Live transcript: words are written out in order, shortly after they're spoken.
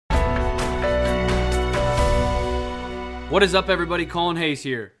What is up, everybody? Colin Hayes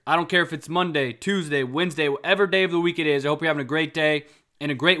here. I don't care if it's Monday, Tuesday, Wednesday, whatever day of the week it is. I hope you're having a great day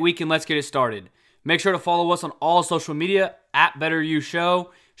and a great week, and let's get it started. Make sure to follow us on all social media at Better You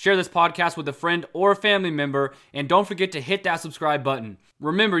Show. Share this podcast with a friend or a family member, and don't forget to hit that subscribe button.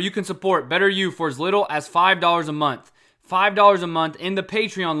 Remember, you can support Better You for as little as $5 a month. $5 a month in the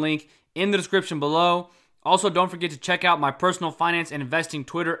Patreon link in the description below. Also, don't forget to check out my personal finance and investing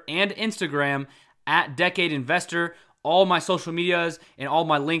Twitter and Instagram at Decade Investor. All my social medias and all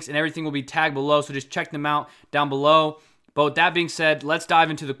my links and everything will be tagged below, so just check them out down below. But with that being said, let's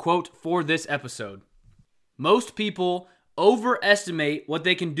dive into the quote for this episode. Most people overestimate what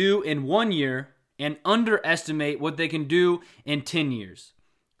they can do in 1 year and underestimate what they can do in 10 years.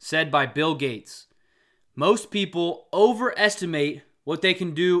 Said by Bill Gates. Most people overestimate what they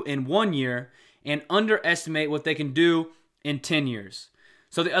can do in 1 year and underestimate what they can do in 10 years.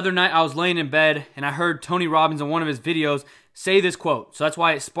 So the other night I was laying in bed and I heard Tony Robbins in one of his videos say this quote. So that's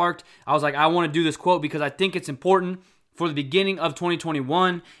why it sparked. I was like, I want to do this quote because I think it's important for the beginning of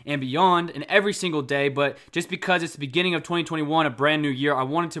 2021 and beyond and every single day. But just because it's the beginning of 2021, a brand new year, I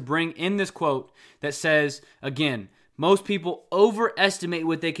wanted to bring in this quote that says, again, most people overestimate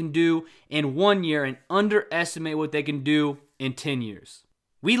what they can do in 1 year and underestimate what they can do in 10 years.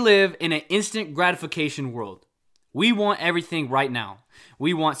 We live in an instant gratification world. We want everything right now.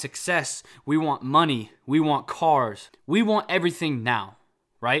 We want success. We want money. We want cars. We want everything now,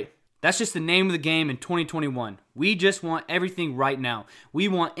 right? That's just the name of the game in 2021. We just want everything right now. We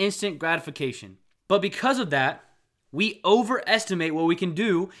want instant gratification. But because of that, we overestimate what we can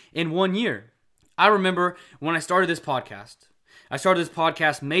do in 1 year. I remember when I started this podcast. I started this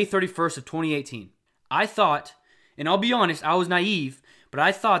podcast May 31st of 2018. I thought, and I'll be honest, I was naive, but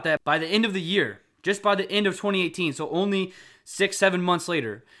I thought that by the end of the year, just by the end of 2018, so only 6-7 months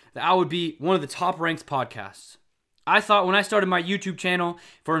later, that I would be one of the top ranked podcasts. I thought when I started my YouTube channel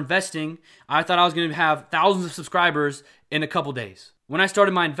for investing, I thought I was going to have thousands of subscribers in a couple days. When I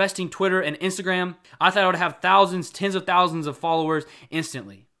started my investing Twitter and Instagram, I thought I would have thousands, tens of thousands of followers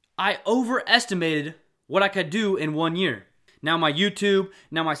instantly. I overestimated what I could do in 1 year. Now my YouTube,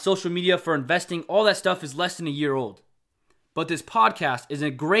 now my social media for investing, all that stuff is less than a year old. But this podcast is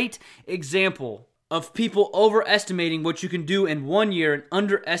a great example of people overestimating what you can do in 1 year and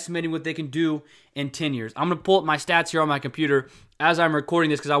underestimating what they can do in 10 years. I'm going to pull up my stats here on my computer as I'm recording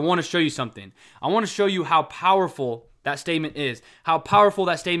this because I want to show you something. I want to show you how powerful that statement is. How powerful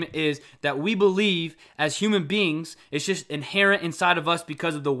that statement is that we believe as human beings, it's just inherent inside of us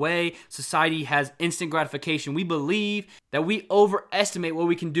because of the way society has instant gratification. We believe that we overestimate what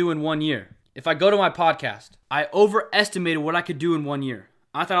we can do in 1 year. If I go to my podcast, I overestimated what I could do in 1 year.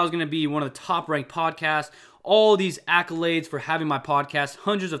 I thought I was going to be one of the top ranked podcasts, all these accolades for having my podcast,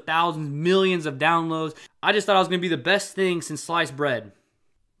 hundreds of thousands, millions of downloads. I just thought I was going to be the best thing since sliced bread.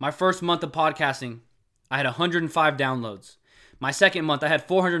 My first month of podcasting, I had 105 downloads. My second month, I had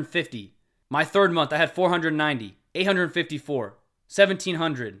 450. My third month, I had 490, 854,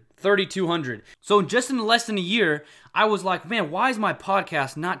 1,700, 3,200. So just in less than a year, I was like, man, why is my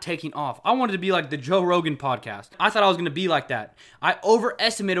podcast not taking off? I wanted to be like the Joe Rogan podcast. I thought I was going to be like that. I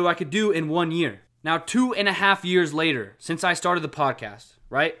overestimated what I could do in 1 year. Now, 2.5 years later, since I started the podcast,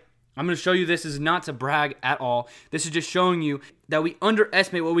 right? I'm going to show you this is not to brag at all. This is just showing you that we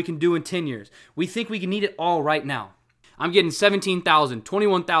underestimate what we can do in 10 years. We think we can need it all right now. I'm getting 17,000,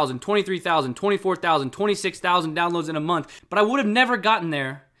 21,000, 23,000, 24,000, 26,000 downloads in a month, but I would have never gotten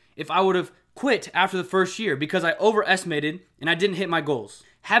there if I would have quit after the first year because I overestimated and I didn't hit my goals.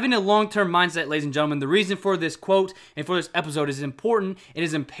 Having a long-term mindset, ladies and gentlemen, the reason for this quote and for this episode is important. It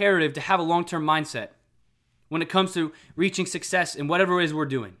is imperative to have a long-term mindset when it comes to reaching success in whatever it is we're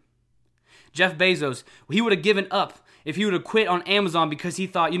doing. Jeff Bezos, he would have given up if he would have quit on Amazon because he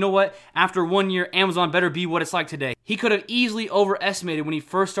thought, you know what, after 1 year, Amazon better be what it's like today. He could have easily overestimated when he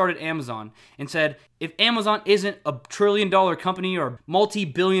first started Amazon and said, if Amazon isn't a $1 trillion company or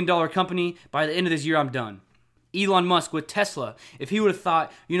multi-billion-dollar company, by the end of this year, I'm done. Elon Musk with Tesla, if he would have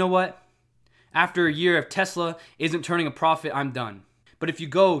thought, you know what, after a year, if Tesla isn't turning a profit, I'm done. But if you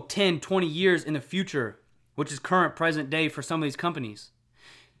go 10, 20 years in the future, which is current, present day for some of these companies,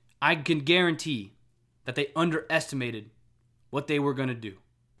 I can guarantee that they underestimated what they were going to do.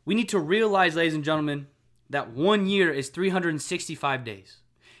 We need to realize, ladies and gentlemen, that 1 year is 365 days.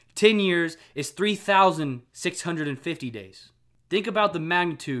 10 years is 3,650 days. Think about the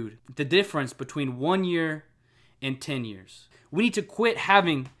magnitude, the difference between 1 year and 10 years. We need to quit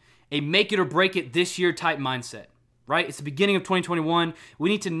having a make it or break it this year type mindset, right? It's the beginning of 2021. We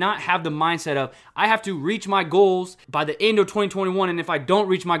need to not have the mindset of, I have to reach my goals by the end of 2021, and if I don't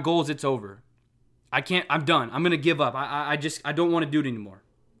reach my goals, it's over. I'm done. I'm going to give up. I don't want to do it anymore.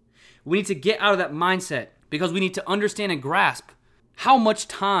 We need to get out of that mindset because we need to understand and grasp how much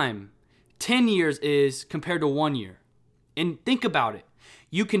time 10 years is compared to 1 year. And think about it.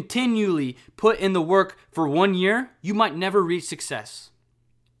 You continually put in the work for 1 year, you might never reach success.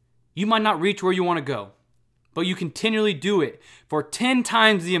 You might not reach where you want to go, but you continually do it for 10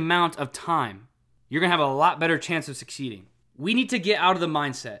 times the amount of time. You're going to have a lot better chance of succeeding. We need to get out of the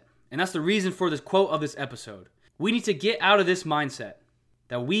mindset, and that's the reason for this quote of this episode. We need to get out of this mindset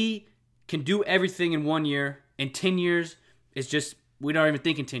that we can do everything in 1 year, and 10 years is just, we don't even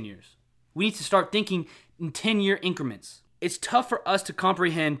think in 10 years. We need to start thinking in 10-year increments. It's tough for us to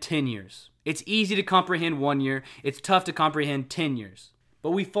comprehend 10 years. It's easy to comprehend 1 year. It's tough to comprehend 10 years.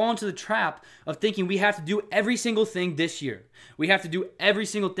 But we fall into the trap of thinking we have to do every single thing this year. We have to do every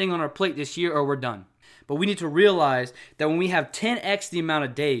single thing on our plate this year or we're done. But we need to realize that when we have 10x the amount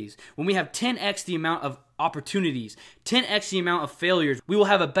of days, when we have 10x the amount of opportunities, 10x the amount of failures, we will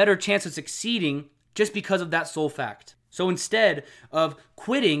have a better chance of succeeding just because of that sole fact. So instead of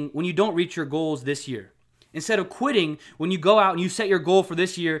quitting when you don't reach your goals this year, instead of quitting when you go out and you set your goal for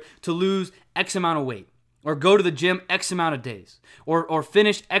this year to lose X amount of weight, or go to the gym X amount of days, or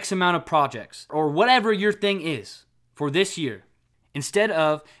finish X amount of projects, or whatever your thing is for this year, instead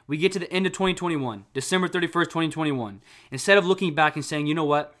of we get to the end of 2021, December 31st, 2021, instead of looking back and saying, you know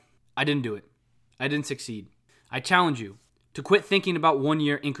what, I didn't do it. I didn't succeed. I challenge you to quit thinking about 1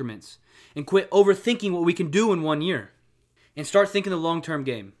 year increments and quit overthinking what we can do in 1 year and start thinking the long-term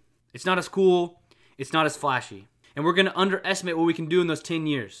game. It's not as cool. It's not as flashy. And we're going to underestimate what we can do in those 10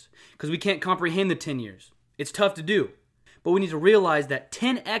 years because we can't comprehend the 10 years. It's tough to do. But we need to realize that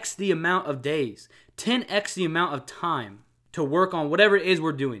 10x the amount of days, 10x the amount of time to work on whatever it is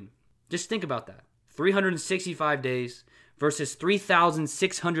we're doing. Just think about that. 365 days versus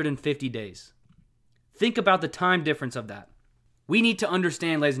 3,650 days. Think about the time difference of that. We need to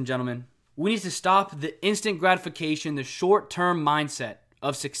understand, ladies and gentlemen, we need to stop the instant gratification, the short-term mindset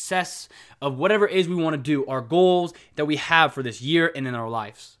of success, of whatever it is we want to do, our goals that we have for this year and in our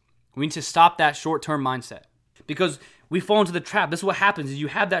lives. We need to stop that short-term mindset because we fall into the trap. This is what happens is you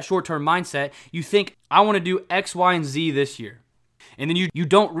have that short-term mindset. You think, I want to do X, Y, and Z this year. And then you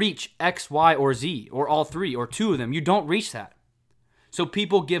don't reach X, Y, or Z, or all three, or two of them. You don't reach that. So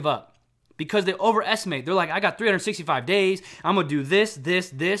people give up because they overestimate. They're like, I got 365 days. I'm going to do this,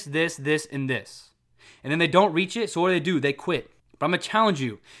 this, this, this, this, and this. And then they don't reach it. So what do? They quit. But I'm going to challenge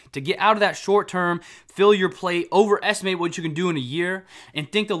you to get out of that short term, fill your plate, overestimate what you can do in a year,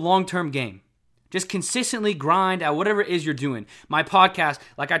 and think the long-term game. Just consistently grind at whatever it is you're doing. My podcast,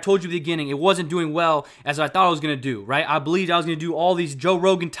 like I told you at the beginning, it wasn't doing well as I thought I was going to do, right? I believed I was going to do all these Joe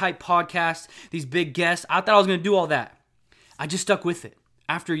Rogan type podcasts, these big guests. I thought I was going to do all that. I just stuck with it.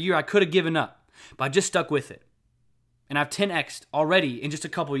 After a year, I could have given up, but I just stuck with it. And I've 10x'd already in just a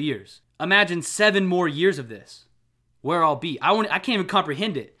couple of years. Imagine 7 more years of this. Where I'll be. I can't even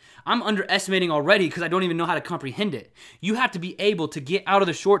comprehend it. I'm underestimating already because I don't even know how to comprehend it. You have to be able to get out of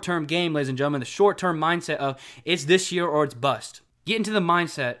the short-term game, ladies and gentlemen, the short-term mindset of it's this year or it's bust. Get into the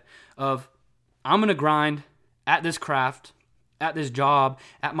mindset of I'm going to grind at this craft, at this job,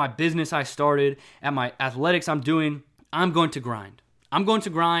 at my business I started, at my athletics I'm doing. I'm going to grind. I'm going to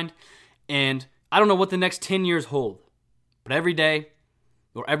grind, and I don't know what the next 10 years hold, but every day,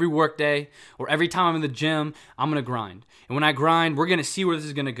 or every work day, or every time I'm in the gym, I'm going to grind. And when I grind, we're going to see where this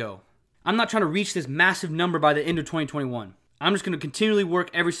is going to go. I'm not trying to reach this massive number by the end of 2021. I'm just going to continually work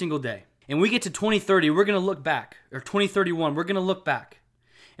every single day. And when we get to 2030, we're going to look back, or 2031, we're going to look back,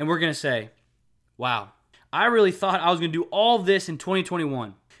 and we're going to say, wow, I really thought I was going to do all this in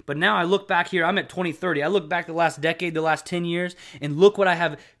 2021. But now I look back here, I'm at 2030. I look back the last decade, the last 10 years, and look what I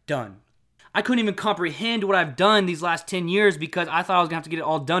have done. I couldn't even comprehend what I've done these last 10 years because I thought I was going to have to get it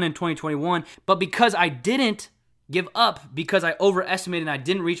all done in 2021. But because I didn't give up, because I overestimated and I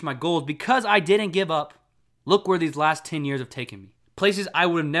didn't reach my goals, because I didn't give up, look where these last 10 years have taken me. Places I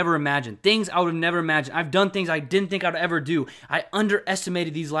would have never imagined. Things I would have never imagined. I've done things I didn't think I'd ever do. I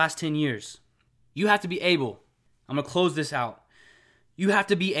underestimated these last 10 years. You have to be able, I'm going to close this out. You have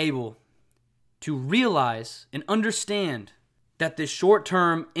to be able to realize and understand that this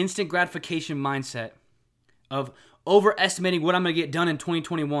short-term, instant gratification mindset of overestimating what I'm going to get done in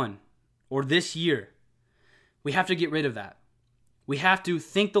 2021 or this year, we have to get rid of that. We have to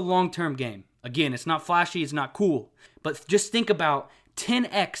think the long-term game. Again, it's not flashy, it's not cool, but just think about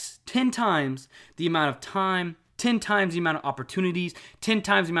 10x, 10 times the amount of time, 10 times the amount of opportunities, 10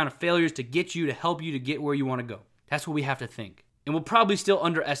 times the amount of failures to get you, to help you to get where you want to go. That's what we have to think. And we'll probably still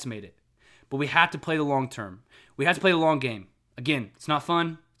underestimate it, but we have to play the long term. We have to play the long game. Again, it's not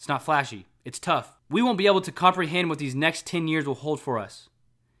fun, it's not flashy, It's tough. We won't be able to comprehend what these next 10 years will hold for us.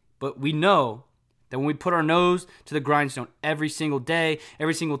 But we know that when we put our nose to the grindstone every single day,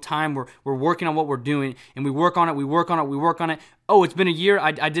 every single time we're working on what we're doing, and we work on it. Oh, it's been a year,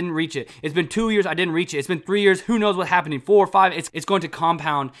 I didn't reach it. It's been 2 years, I didn't reach it. It's been 3 years, who knows what's happening, 4 or 5. It's going to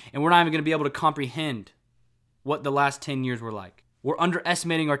compound, and we're not even going to be able to comprehend what the last 10 years were like. We're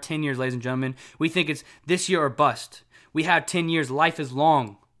underestimating our 10 years, ladies and gentlemen. We think it's this year or bust. We have 10 years. Life is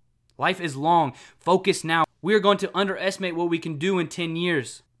long. Life is long. Focus now. We are going to underestimate what we can do in 10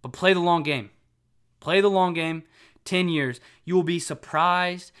 years, but play the long game. Play the long game, 10 years. You will be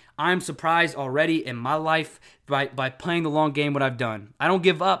surprised. I'm surprised already in my life by playing the long game, what I've done. I don't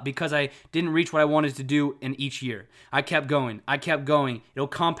give up because I didn't reach what I wanted to do in each year. I kept going. It'll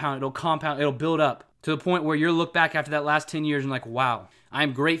compound, it'll build up to the point where you'll look back after that last 10 years and like, wow,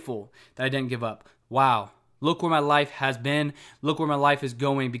 I'm grateful that I didn't give up. Wow, look where my life has been. Look where my life is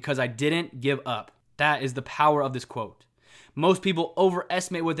going because I didn't give up. That is the power of this quote. Most people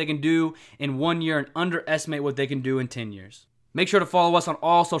overestimate what they can do in 1 year and underestimate what they can do in 10 years. Make sure to follow us on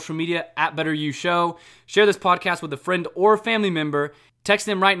all social media at Better You Show. Share this podcast with a friend or family member. Text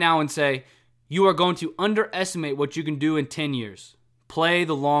them right now and say, you are going to underestimate what you can do in 10 years. Play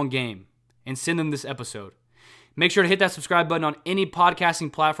the long game. And send them this episode. Make sure to hit that subscribe button on any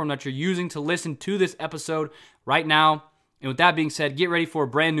podcasting platform that you're using to listen to this episode right now. And with that being said, get ready for a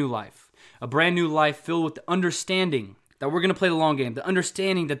brand new life. A brand new life filled with the understanding that we're going to play the long game, the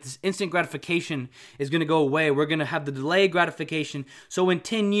understanding that this instant gratification is going to go away. We're going to have the delayed gratification. So in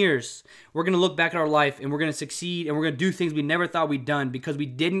 10 years, we're going to look back at our life and we're going to succeed and we're going to do things we never thought we'd done because we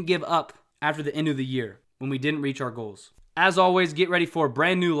didn't give up after the end of the year when we didn't reach our goals. As always, get ready for a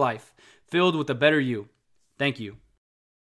brand new life filled with a better you. Thank you.